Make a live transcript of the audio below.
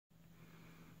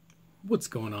What's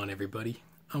going on, everybody?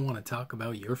 I want to talk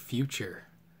about your future.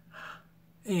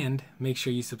 And make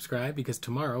sure you subscribe because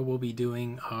tomorrow we'll be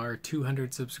doing our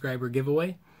 200 subscriber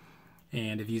giveaway.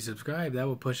 And if you subscribe, that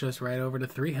will push us right over to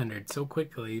 300 so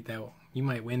quickly that you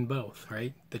might win both,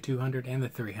 right? The 200 and the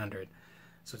 300.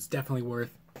 So it's definitely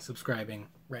worth subscribing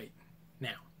right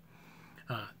now.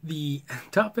 The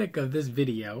topic of this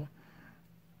video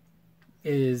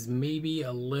is maybe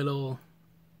a little,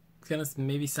 it's going to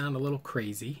maybe sound a little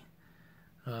crazy.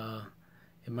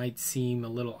 It might seem a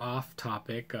little off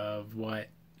topic of what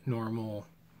normal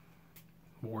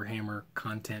Warhammer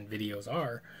content videos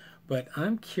are, but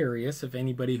I'm curious if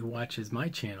anybody who watches my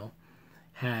channel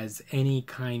has any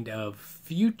kind of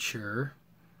future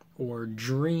or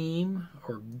dream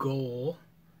or goal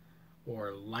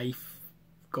or life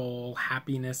goal,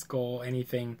 happiness goal,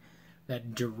 anything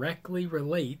that directly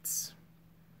relates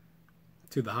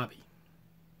to the hobby.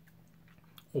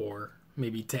 Or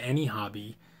maybe to any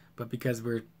hobby, but because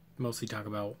we're mostly talking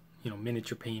about,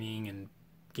 miniature painting and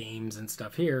games and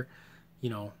stuff here,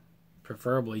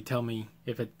 preferably tell me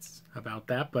if it's about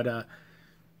that. But,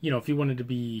 if you wanted to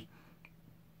be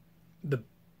the,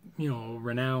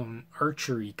 renowned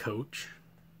archery coach,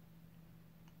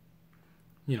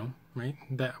 right?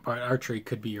 That archery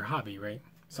could be your hobby, right?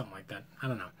 Something like that. I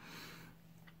don't know.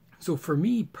 So for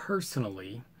me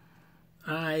personally,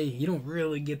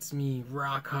 really gets me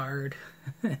rock hard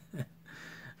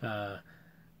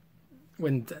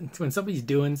when somebody's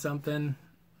doing something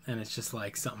and it's just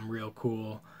like something real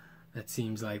cool that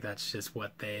seems like that's just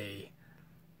what they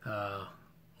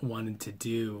wanted to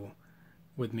do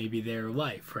with maybe their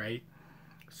life, right?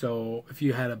 So if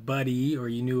you had a buddy or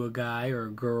you knew a guy or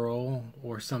a girl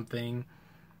or something,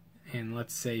 and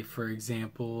let's say, for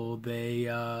example, they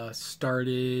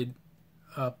started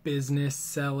a business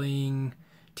selling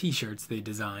t-shirts they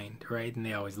designed, right? And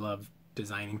they always loved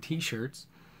designing t-shirts.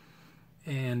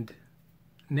 And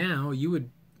now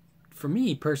for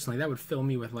me personally, that would fill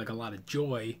me with like a lot of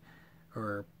joy,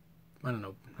 or I don't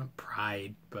know, not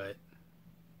pride, but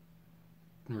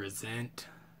resent.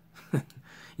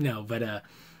 But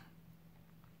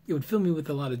it would fill me with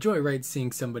a lot of joy, right?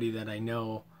 Seeing somebody that I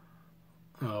know,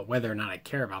 whether or not I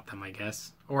care about them, I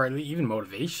guess, or even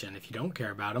motivation if you don't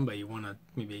care about them, but you want to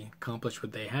maybe accomplish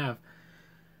what they have.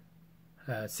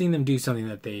 Seeing them do something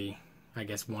that they, I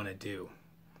guess, want to do,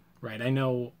 right? I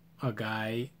know a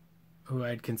guy who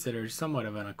I'd consider somewhat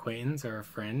of an acquaintance or a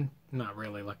friend, not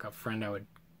really like a friend I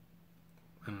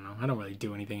don't know, I don't really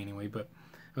do anything anyway, but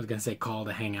I was going to say call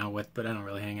to hang out with, but I don't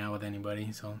really hang out with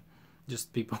anybody, so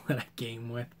just people that I game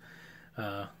with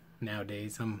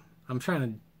nowadays. I'm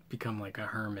trying to become like a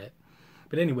hermit.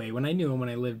 But anyway, when I knew him when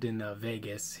I lived in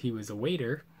Vegas, he was a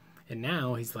waiter, and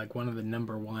now he's like one of the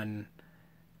 #1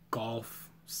 golf,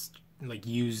 like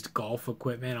used golf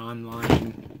equipment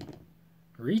online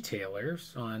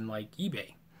retailers on like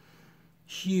eBay.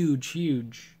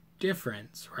 Huge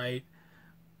difference, right?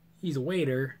 He's a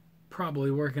waiter,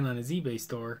 probably working on his eBay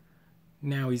store.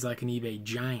 Now he's like an eBay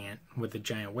giant with a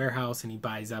giant warehouse, and he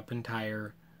buys up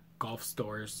entire golf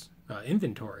stores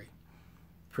inventory.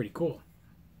 Pretty cool.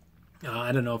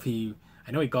 I don't know if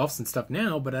I know he golfs and stuff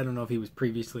now, but I don't know if he was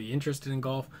previously interested in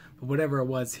golf. But whatever it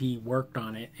was, he worked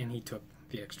on it and he took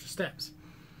the extra steps.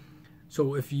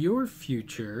 So if your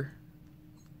future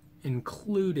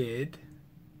included,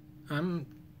 I'm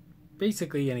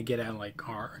basically going to get at like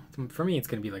art. For me, it's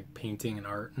going to be like painting and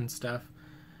art and stuff.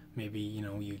 Maybe,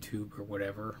 YouTube or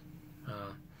whatever.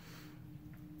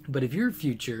 But if your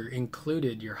future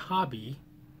included your hobby,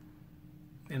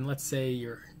 and let's say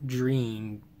your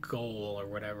dream goal or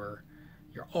whatever,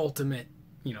 your ultimate,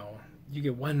 you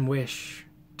get one wish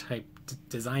type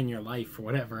design your life or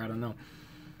whatever, I don't know.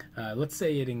 Let's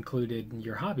say it included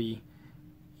your hobby,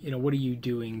 what are you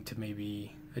doing to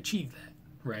maybe achieve that,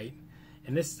 right?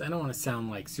 And this, I don't want to sound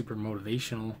like super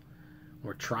motivational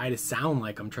or try to sound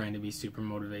like I'm trying to be super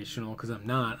motivational, because I'm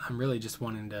not. I'm really just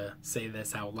wanting to say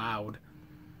this out loud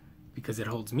because it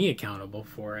holds me accountable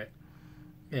for it.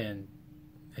 And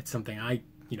it's something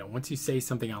once you say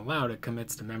something out loud, it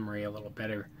commits to memory a little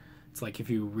better. It's like if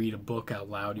you read a book out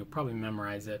loud, you'll probably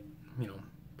memorize it,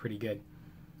 pretty good,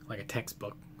 like a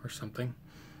textbook or something.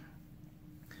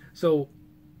 So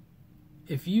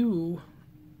if you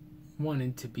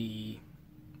wanted to be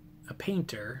a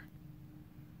painter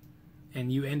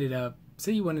and you ended up,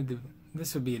 say you wanted to,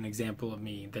 this would be an example of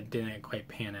me that didn't quite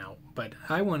pan out, but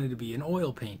I wanted to be an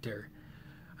oil painter.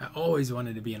 I always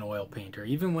wanted to be an oil painter.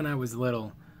 Even when I was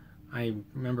little, I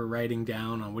remember writing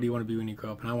down on what do you want to be when you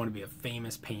grow up, and I want to be a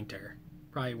famous painter.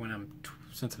 Probably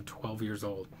since I'm 12 years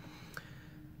old.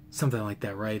 Something like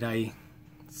that, right? I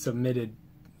submitted,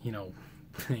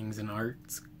 things and art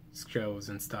shows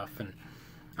and stuff, and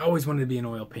I always wanted to be an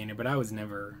oil painter, but I was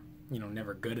never,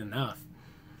 never good enough,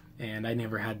 and I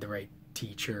never had the right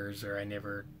teachers, or I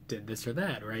never did this or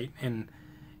that, right? And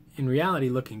in reality,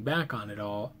 looking back on it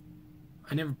all,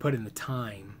 I never put in the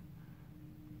time.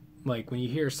 Like when you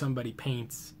hear somebody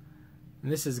paints,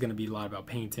 and this is going to be a lot about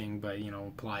painting, but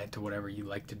apply it to whatever you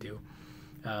like to do.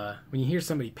 When you hear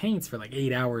somebody paints for like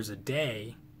 8 hours a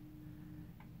day,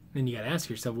 then you got to ask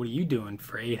yourself, what are you doing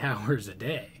for 8 hours a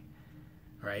day,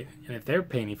 right? And if they're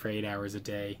painting for 8 hours a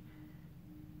day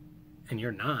and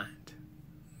you're not,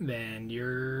 then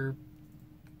you're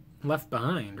left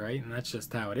behind, right? And that's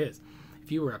just how it is.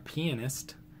 If you were a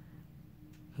pianist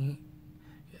and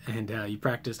you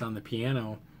practiced on the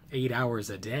piano 8 hours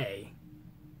a day,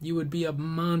 you would be a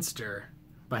monster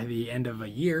by the end of a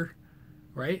year,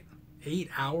 right? 8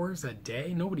 hours a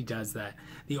day? Nobody does that.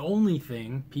 The only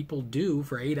thing people do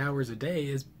for 8 hours a day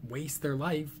is waste their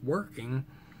life working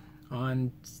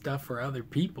on stuff for other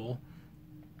people,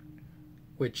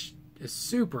 which is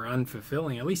super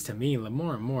unfulfilling, at least to me. The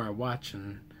more and more I watch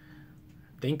and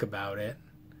think about it,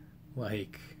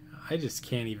 like, I just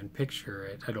can't even picture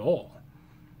it at all,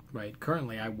 right?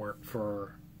 Currently, I work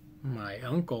for my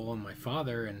uncle and my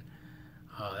father, and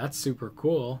that's super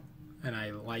cool, and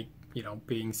I like,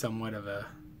 being somewhat of a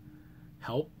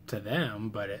help to them,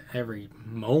 but at every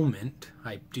moment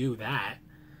I do that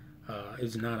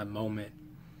is not a moment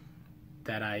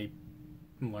that I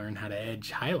learn how to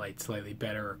edge highlights slightly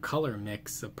better or color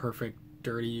mix a perfect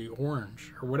dirty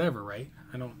orange or whatever, right?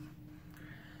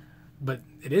 But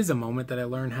it is a moment that I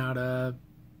learn how to,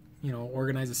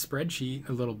 organize a spreadsheet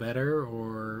a little better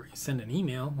or send an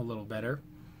email a little better.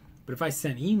 But if I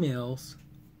sent emails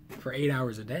for 8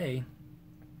 hours a day,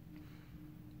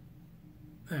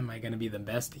 am I going to be the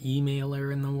best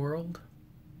emailer in the world?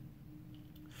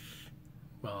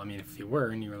 Well, I mean, if you were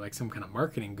and you were like some kind of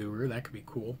marketing guru, that could be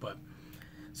cool. But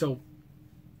so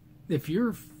if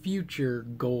your future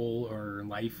goal or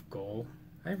life goal,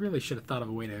 I really should have thought of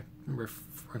a way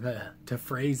to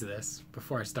phrase this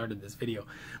before I started this video.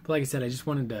 But like I said, I just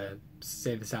wanted to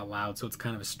say this out loud, so it's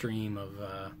kind of a stream of,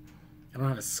 I don't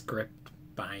have a script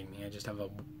behind me. I just have a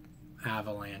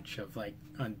avalanche of like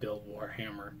unbuilt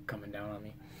Warhammer coming down on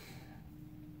me.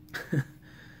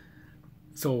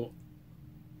 So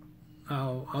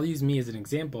I'll use me as an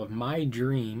example. Of my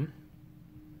dream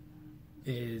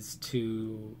is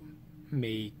to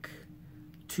make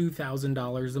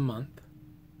 $2,000 a month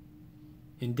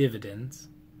in dividends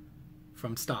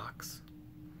from stocks,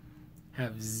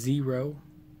 have 0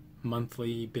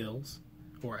 monthly bills,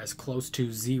 or as close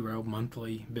to 0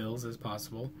 monthly bills as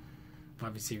possible.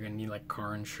 Obviously, you're going to need like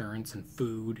car insurance and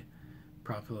food,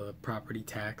 property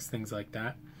tax, things like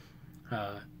that.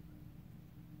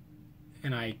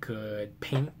 And I could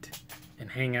paint and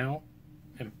hang out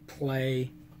and play.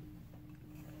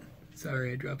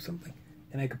 Sorry, I dropped something.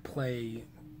 And I could play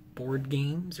board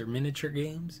games or miniature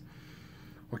games,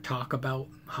 or talk about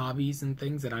hobbies and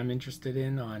things that I'm interested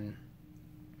in on,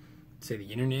 say,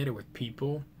 the internet or with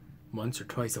people once or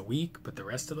twice a week. But the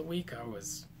rest of the week, I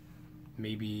was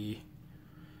maybe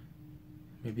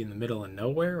in the middle of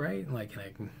nowhere, right? Like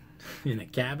in a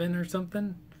cabin or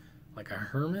something, like a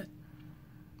hermit.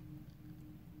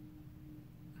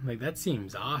 Like, that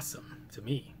seems awesome to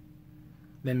me.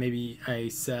 Then maybe I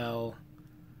sell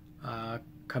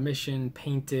commission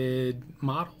painted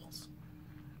models,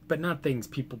 but not things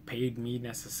people paid me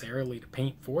necessarily to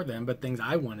paint for them, but things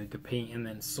I wanted to paint and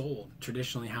then sold.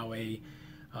 Traditionally, how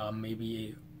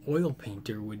maybe a oil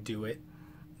painter would do it,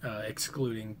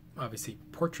 excluding obviously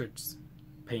portrait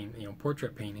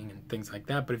painting and things like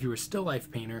that. But if you were a still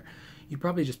life painter, you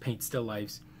probably just paint still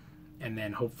lifes, and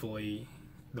then hopefully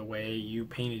the way you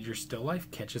painted your still life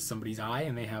catches somebody's eye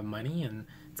and they have money and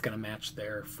it's going to match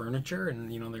their furniture, and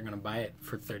they're going to buy it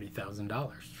for $30,000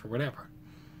 or whatever,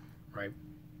 right?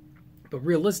 But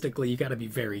realistically, you got to be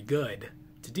very good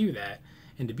to do that,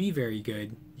 and to be very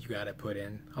good, you got to put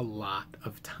in a lot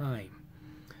of time.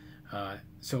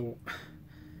 So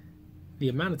the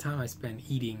amount of time I spent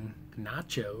eating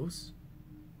nachos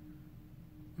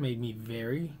made me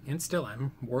and still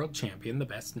am, world champion, the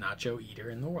best nacho eater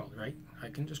in the world, right? I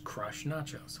can just crush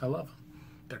nachos. I love them.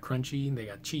 They're crunchy, they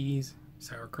got cheese,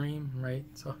 sour cream, right?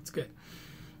 So it's good.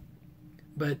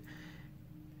 But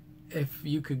if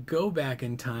you could go back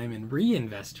in time and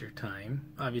reinvest your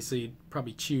time, obviously you'd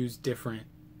probably choose different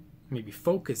maybe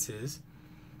focuses.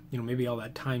 Maybe all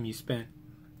that time you spent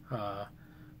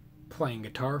playing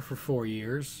guitar for 4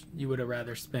 years, you would have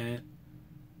rather spent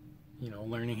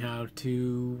learning how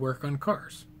to work on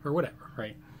cars or whatever,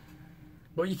 right?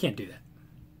 Well, you can't do that.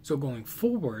 So going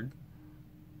forward,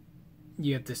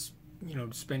 you have to, you know,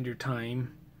 spend your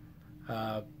time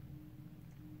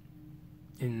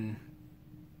in,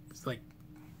 it's like,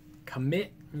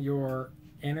 commit your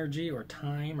energy or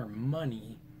time or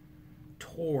money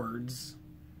towards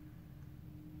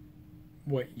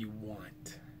what you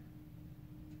want.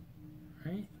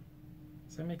 Right?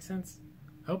 Does that make sense?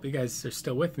 I hope you guys are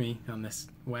still with me on this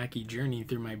wacky journey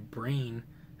through my brain.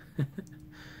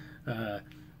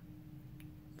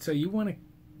 So you want to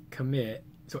commit.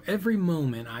 So every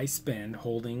moment I spend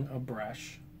holding a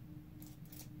brush,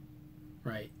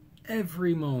 right?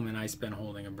 Every moment I spend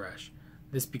holding a brush,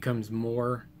 this becomes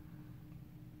more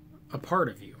a part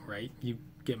of you, right? You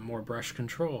get more brush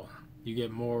control. You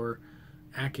get more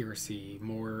accuracy,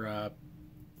 more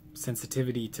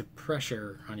sensitivity to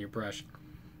pressure on your brush.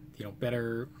 You know,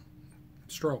 better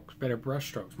strokes, better brush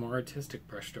strokes, more artistic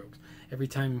brush strokes. Every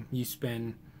time you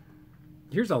spend,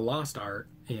 here's a lost art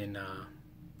in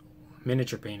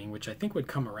miniature painting, which I think would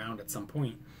come around at some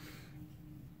point.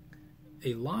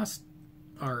 A lost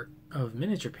art of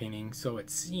miniature painting, so it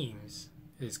seems,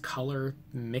 is color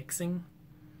mixing,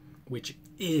 which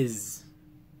is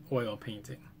oil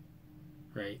painting,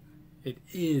 right? It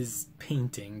is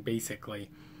painting, basically,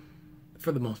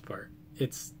 for the most part.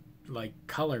 It's like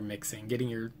color mixing, getting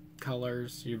your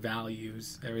colors, your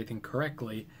values, everything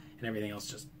correctly, and everything else,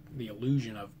 just the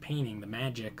illusion of painting, the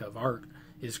magic of art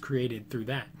is created through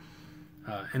that.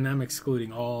 And I'm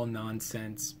excluding all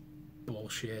nonsense,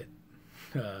 bullshit,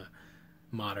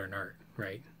 modern art,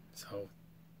 right? So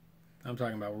I'm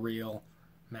talking about real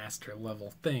master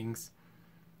level things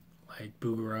like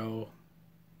Bouguereau,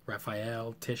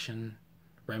 Raphael, Titian,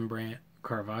 Rembrandt,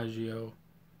 Caravaggio,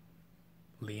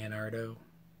 Leonardo,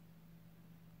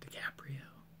 DiCaprio.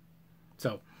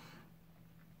 So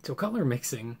color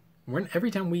mixing,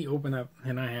 every time we open up,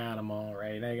 and I had them all,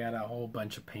 right? I got a whole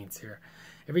bunch of paints here.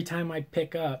 Every time I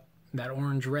pick up that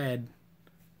orange red,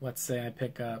 let's say I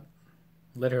pick up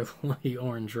literally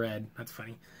orange red, that's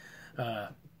funny,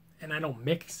 and I don't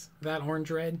mix that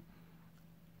orange red,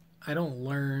 I don't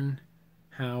learn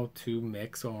how to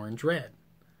mix orange red.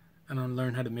 I don't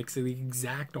learn how to mix the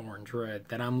exact orange red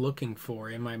that I'm looking for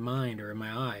in my mind or in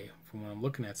my eye when I'm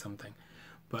looking at something.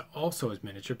 But also, as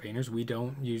miniature painters, we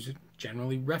don't use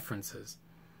generally references.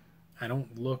 I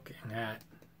don't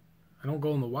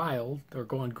go in the wild or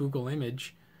go on Google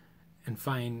Image and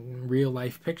find real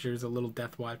life pictures of little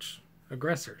Death Watch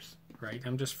aggressors, right?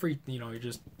 I'm just free, you know, you're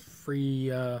just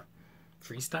freestyling.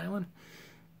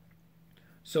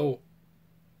 So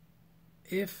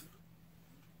if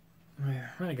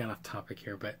I got off topic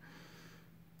here, but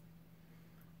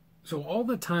so all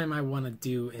the time I want to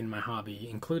do in my hobby,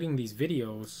 including these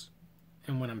videos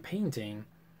and when I'm painting,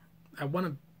 I want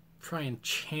to try and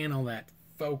channel that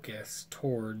focus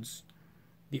towards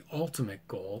the ultimate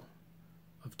goal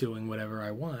of doing whatever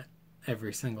I want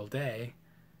every single day.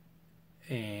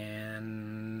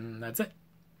 And that's it,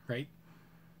 right?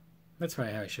 That's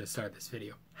probably how I should start this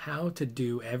video. How to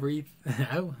do everything.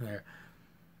 Oh, there.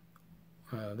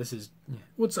 This is,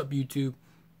 what's up, YouTube?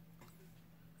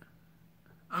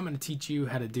 I'm going to teach you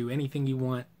how to do anything you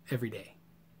want every day.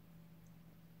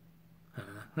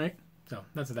 Right? So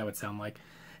that's what that would sound like.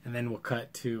 And then we'll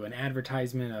cut to an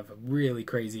advertisement of a really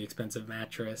crazy expensive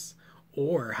mattress,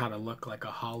 or how to look like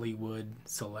a Hollywood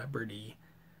celebrity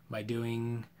by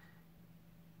doing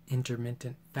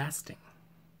intermittent fasting.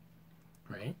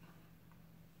 Right?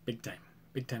 Big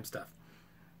time stuff.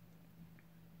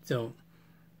 So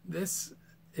this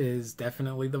is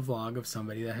definitely the vlog of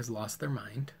somebody that has lost their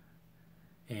mind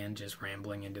and just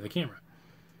rambling into the camera.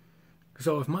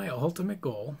 So if my ultimate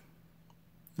goal,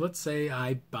 let's say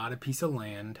I bought a piece of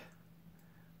land,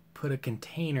 put a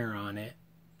container on it,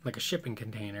 like a shipping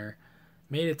container,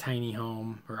 made a tiny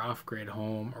home or off-grid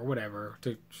home or whatever,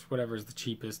 whatever's the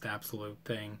cheapest absolute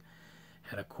thing,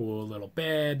 had a cool little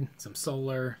bed, some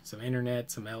solar, some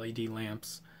internet, some LED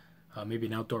lamps, maybe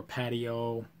an outdoor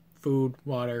patio, food,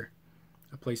 water,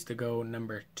 a place to go,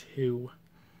 number 2,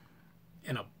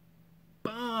 and a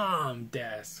bomb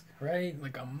desk, right?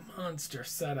 Like a monster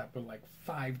setup with like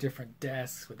 5 different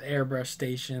desks with airbrush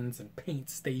stations and paint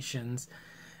stations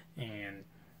and,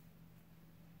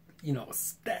 you know,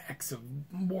 stacks of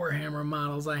Warhammer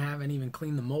models I haven't even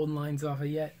cleaned the molding lines off of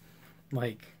yet.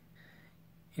 Like,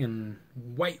 in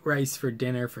white rice for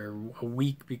dinner for a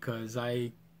week because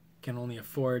I can only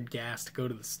afford gas to go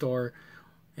to the store,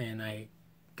 and I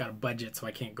got a budget, so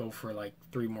I can't go for like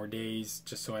 3 more days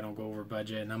just so I don't go over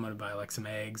budget. And I'm gonna buy like some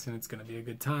eggs, and it's gonna be a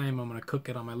good time. I'm gonna cook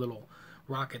it on my little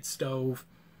rocket stove,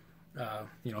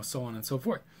 you know, so on and so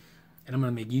forth. And I'm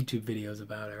gonna make YouTube videos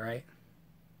about it, right?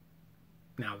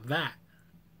 Now that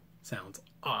sounds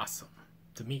awesome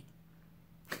to me.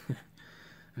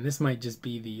 And this might just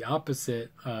be the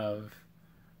opposite of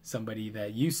somebody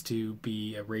that used to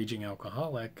be a raging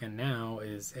alcoholic and now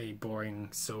is a boring,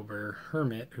 sober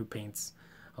hermit who paints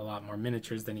a lot more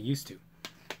miniatures than he used to.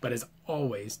 But as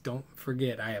always, don't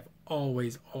forget, I have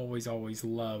always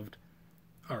loved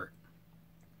art.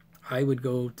 I would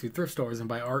go to thrift stores and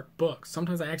buy art books.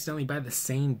 Sometimes I accidentally buy the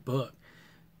same book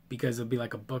because it'll be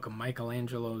like a book of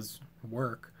Michelangelo's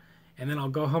work. And then I'll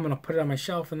go home and I'll put it on my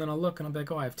shelf and then I'll look and I'll be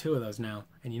like, oh, I have 2 of those now.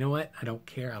 And you know what? I don't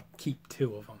care. I'll keep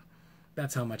 2 of them.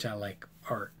 That's how much I like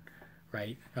art,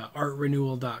 right?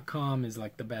 Artrenewal.com is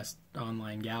like the best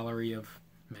online gallery of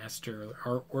master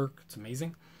artwork. It's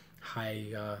amazing.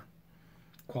 High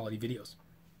quality videos.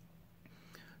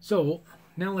 So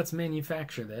now let's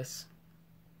manufacture this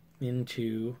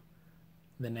into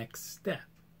the next step.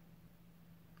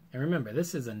 And remember,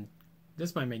 this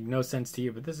might make no sense to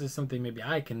you, but this is something maybe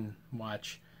I can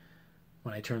watch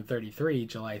when I turn 33,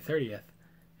 July 30th,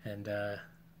 and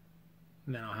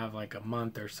then I'll have like a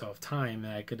month or so of time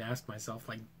and I could ask myself,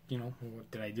 like, you know,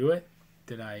 did I do it?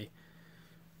 Did I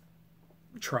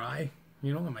try?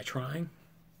 You know, am I trying?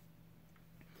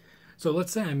 So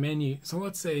let's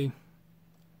say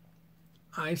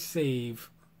I save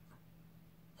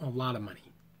a lot of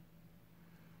money.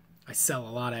 I sell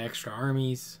a lot of extra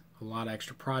armies, a lot of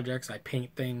extra projects. I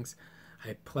paint things.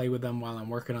 I play with them while I'm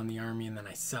working on the army, and then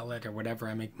I sell it or whatever.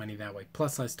 I make money that way.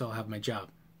 Plus, I still have my job,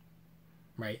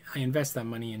 right? I invest that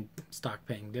money in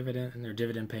stock-paying dividend or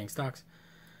dividend-paying stocks,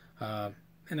 and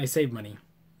I save money.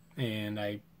 And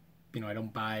I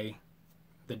don't buy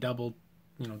the double,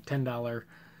 $10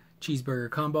 cheeseburger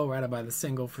combo, right? I buy the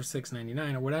single for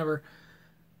 $6.99 or whatever,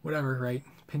 right?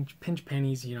 Pinch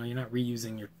pennies. You're not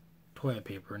reusing your toilet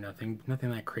paper or nothing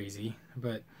that crazy.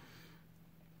 But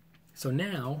so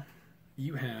now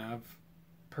you have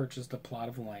purchased a plot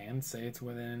of land. Say it's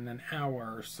within an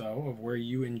hour or so of where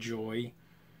you enjoy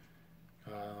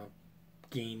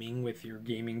gaming with your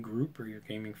gaming group or your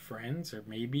gaming friends, or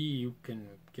maybe you can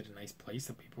get a nice place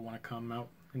that people want to come out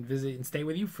and visit and stay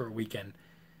with you for a weekend,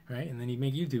 right? And then you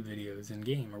make YouTube videos and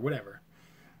game or whatever.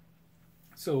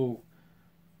 So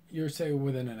you're, say,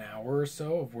 within an hour or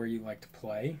so of where you like to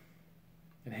play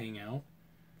and hang out.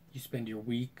 You spend your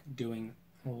week doing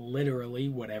literally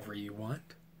whatever you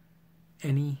want.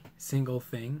 Any single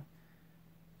thing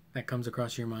that comes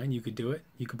across your mind, you could do it.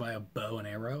 You could buy a bow and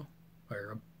arrow,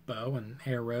 or a bow and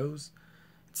arrows,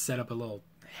 set up a little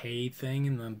hay thing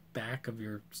in the back of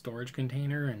your storage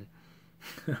container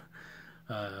and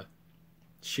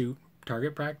shoot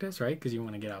target practice, right? Because you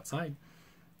want to get outside.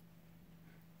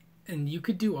 And you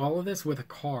could do all of this with a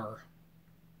car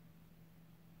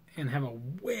and have a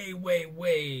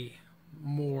way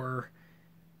more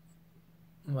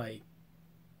like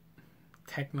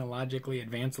technologically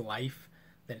advanced life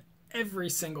than every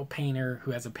single painter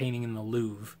who has a painting in the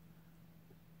Louvre.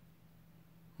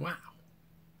 Wow.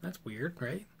 That's weird,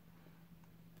 right?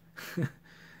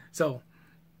 So,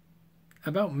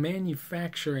 about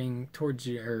manufacturing towards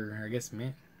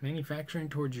manufacturing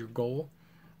towards your goal.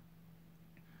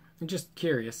 I'm just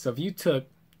curious. So if you took,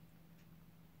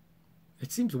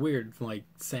 it seems weird like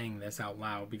saying this out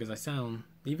loud because I sound,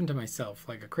 even to myself,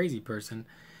 like a crazy person,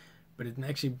 but it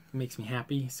actually makes me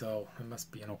happy, so it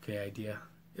must be an okay idea.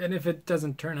 And if it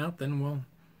doesn't turn out, then, well,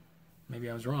 maybe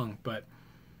I was wrong. But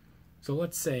so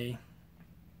let's say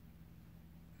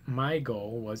my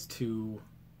goal was to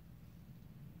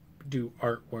do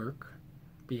artwork,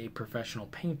 be a professional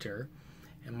painter,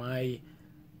 and my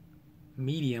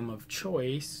medium of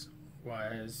choice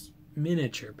was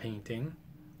miniature painting,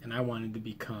 and I wanted to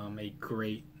become a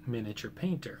great miniature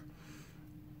painter.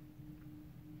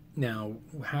 Now,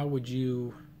 how would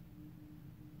you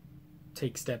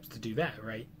take steps to do that,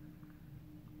 right?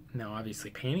 Now,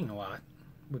 obviously, painting a lot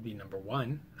would be number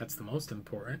one. That's the most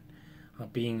important.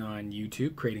 Being on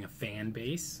YouTube, creating a fan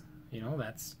base,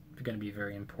 that's going to be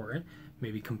very important.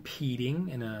 Maybe competing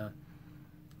in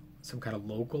some kind of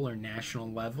local or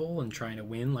national level and trying to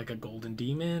win like a Golden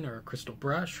Demon or a Crystal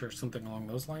Brush or something along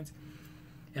those lines.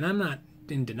 And I'm not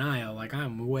in denial, like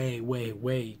I'm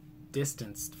way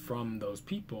distanced from those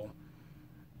people.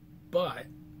 But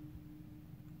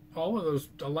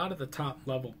a lot of the top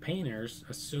level painters,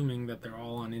 assuming that they're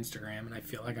all on Instagram, and I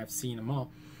feel like I've seen them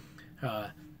all,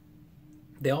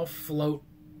 they all float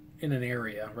in an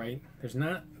area, right? There's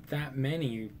not that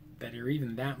many that are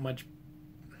even that much.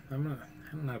 I don't know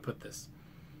how to put this.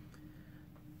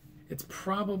 It's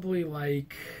probably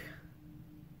like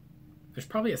there's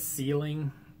probably a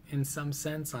ceiling in some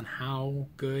sense on how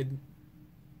good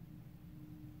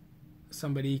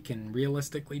somebody can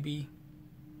realistically be.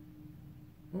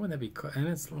 What would that be? And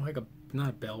it's like a not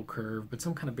a bell curve, but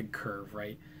some kind of big curve,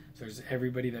 right? So there's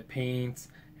everybody that paints,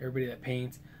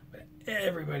 but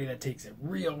everybody that takes it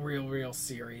real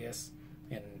serious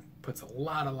and puts a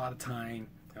lot of time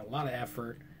and a lot of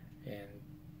effort and,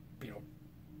 you know,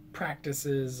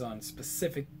 practices on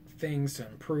specific things to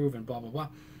improve and blah, blah, blah.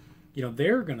 You know,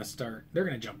 they're going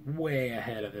to jump way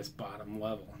ahead of this bottom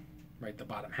level, right? The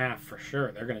bottom half for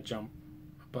sure. They're going to jump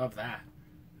above that.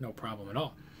 No problem at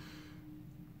all.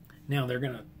 Now they're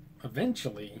going to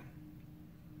eventually,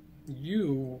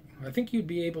 I think you'd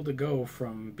be able to go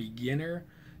from beginner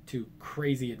to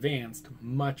crazy advanced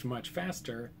much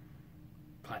faster.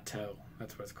 Plateau,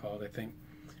 that's what it's called, I think.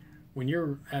 When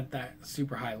you're at that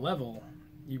super high level,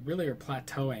 you really are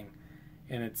plateauing,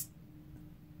 and it's,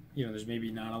 you know, there's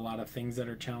maybe not a lot of things that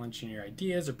are challenging your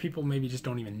ideas, or people maybe just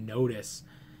don't even notice.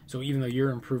 So even though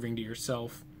you're improving to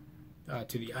yourself,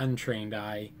 to the untrained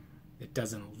eye, it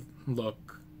doesn't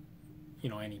look, you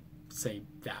know, any, say,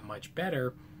 that much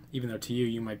better, even though to you,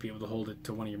 you might be able to hold it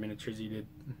to one of your miniatures you did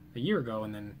a year ago,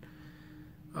 and then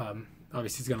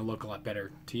obviously it's going to look a lot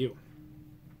better to you.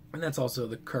 And that's also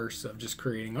the curse of just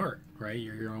creating art, right?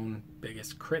 You're your own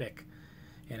biggest critic,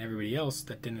 and everybody else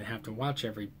that didn't have to watch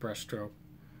every brushstroke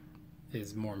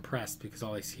is more impressed because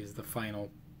all they see is the final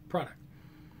product.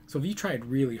 So if you tried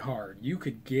really hard, you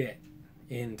could get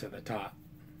into the top,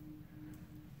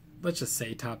 let's just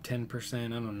say top 10%. I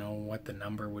don't know what the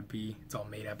number would be. It's all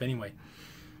made up anyway.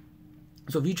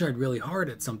 So if you tried really hard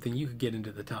at something, you could get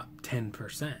into the top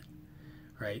 10%,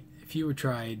 right? If you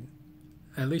tried,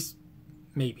 at least,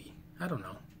 maybe, I don't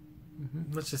know.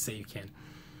 Let's just say you can.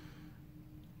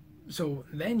 So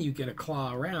then you get a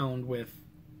claw around with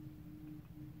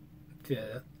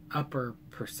the upper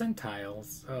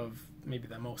percentiles of maybe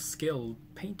the most skilled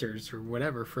painters or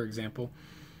whatever, for example.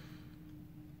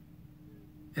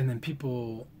 And then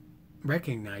people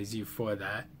recognize you for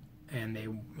that, and they,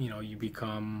 you know, you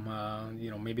become, you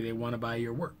know, maybe they want to buy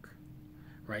your work,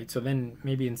 right? So then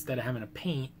maybe instead of having to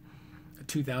paint a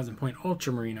 2,000 point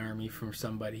ultramarine army from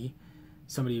somebody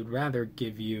would rather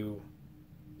give you,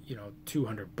 you know,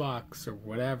 $200 or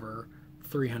whatever,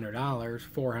 $300,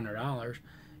 $400,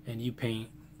 and you paint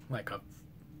like a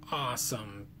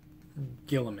awesome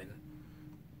Gilliman,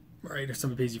 right? Or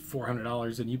somebody pays you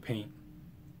 $400 and you paint,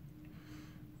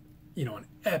 you know, an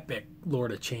epic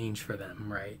Lord of Change for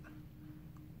them, right?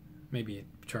 Maybe you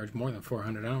charge more than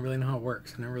 $400. I don't really know how it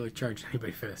works. I never really charged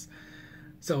anybody for this.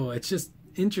 So it's just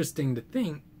interesting to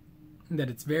think that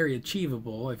it's very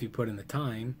achievable if you put in the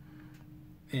time.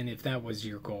 And if that was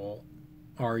your goal,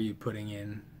 are you putting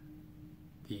in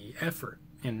the effort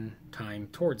and time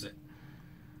towards it?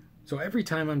 So every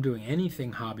time I'm doing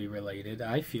anything hobby related,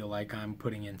 I feel like I'm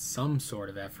putting in some sort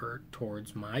of effort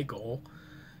towards my goal.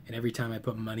 And every time I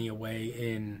put money away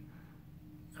in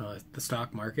the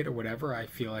stock market or whatever, I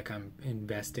feel like I'm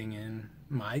investing in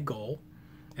my goal.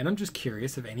 And I'm just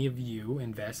curious if any of you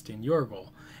invest in your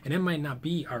goal. And it might not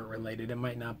be art related. It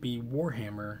might not be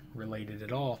Warhammer related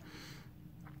at all.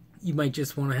 You might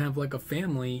just want to have like a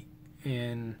family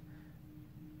and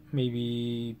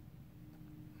maybe,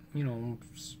 you know,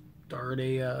 start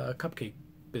a cupcake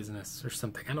business or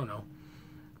something. I don't know.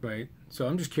 Right? So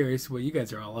I'm just curious what you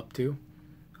guys are all up to.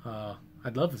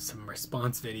 I'd love some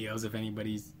response videos if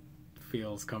anybody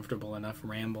feels comfortable enough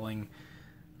rambling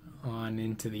on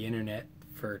into the internet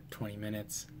for 20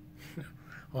 minutes.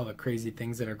 All the crazy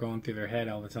things that are going through their head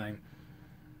all the time.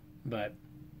 But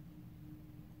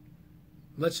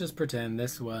let's just pretend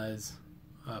this was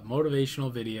a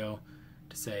motivational video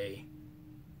to say,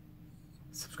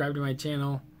 subscribe to my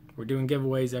channel. We're doing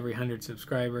giveaways every 100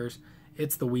 subscribers.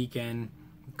 It's the weekend.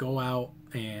 Go out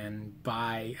and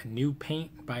buy a new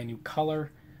paint, buy a new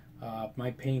color.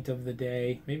 My paint of the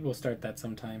day. Maybe we'll start that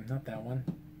sometime. Not that one.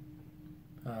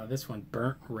 This one,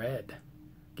 burnt red.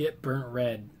 Get burnt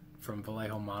red from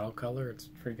Vallejo Model Color. It's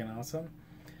freaking awesome.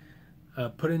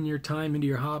 Put in your time into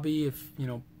your hobby. If, you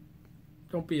know,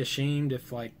 don't be ashamed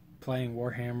if like playing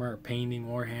Warhammer or painting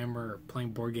Warhammer or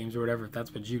playing board games or whatever, if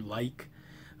that's what you like.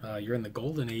 You're in the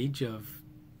golden age of,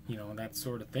 you know, that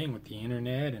sort of thing with the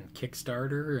internet and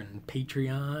Kickstarter and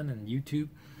Patreon and YouTube.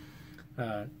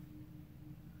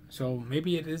 So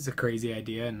maybe it is a crazy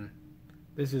idea, and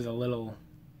this is a little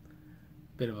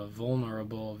bit of a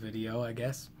vulnerable video, I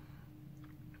guess,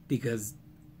 because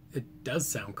it does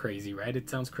sound crazy, right? It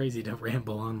sounds crazy to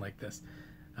ramble on like this,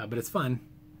 but it's fun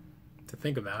to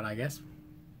think about, I guess.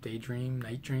 Daydream,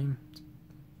 night dream, it's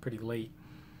pretty late.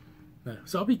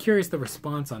 So I'll be curious the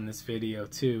response on this video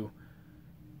too,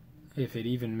 if it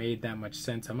even made that much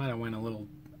sense. I might have went a little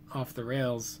off the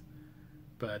rails,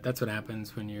 but that's what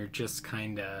happens when you're just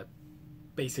kind of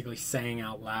basically saying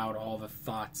out loud all the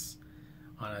thoughts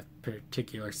on a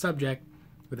particular subject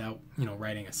without, you know,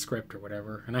 writing a script or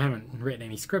whatever. And I haven't written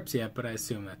any scripts yet, but I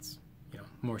assume that's, you know,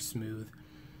 more smooth.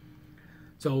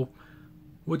 So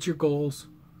what's your goals?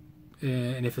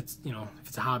 And if it's, you know, if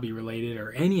it's a hobby related,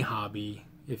 or any hobby,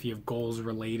 if you have goals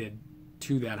related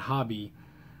to that hobby,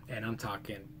 and I'm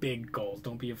talking big goals,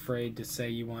 don't be afraid to say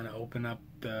you want to open up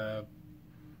the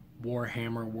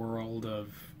Warhammer world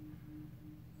of,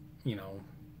 you know,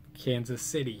 Kansas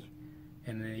City,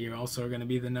 and then you're also going to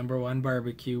be the #1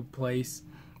 barbecue place,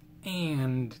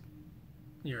 and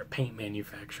you're a paint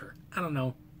manufacturer. I don't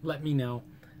know. Let me know.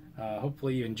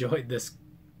 Hopefully you enjoyed this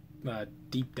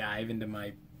deep dive into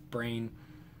my brain,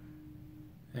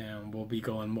 and we'll be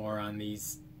going more on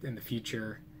these in the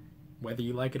future, whether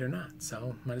you like it or not.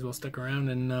 So might as well stick around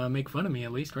and make fun of me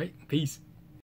at least, right? Peace.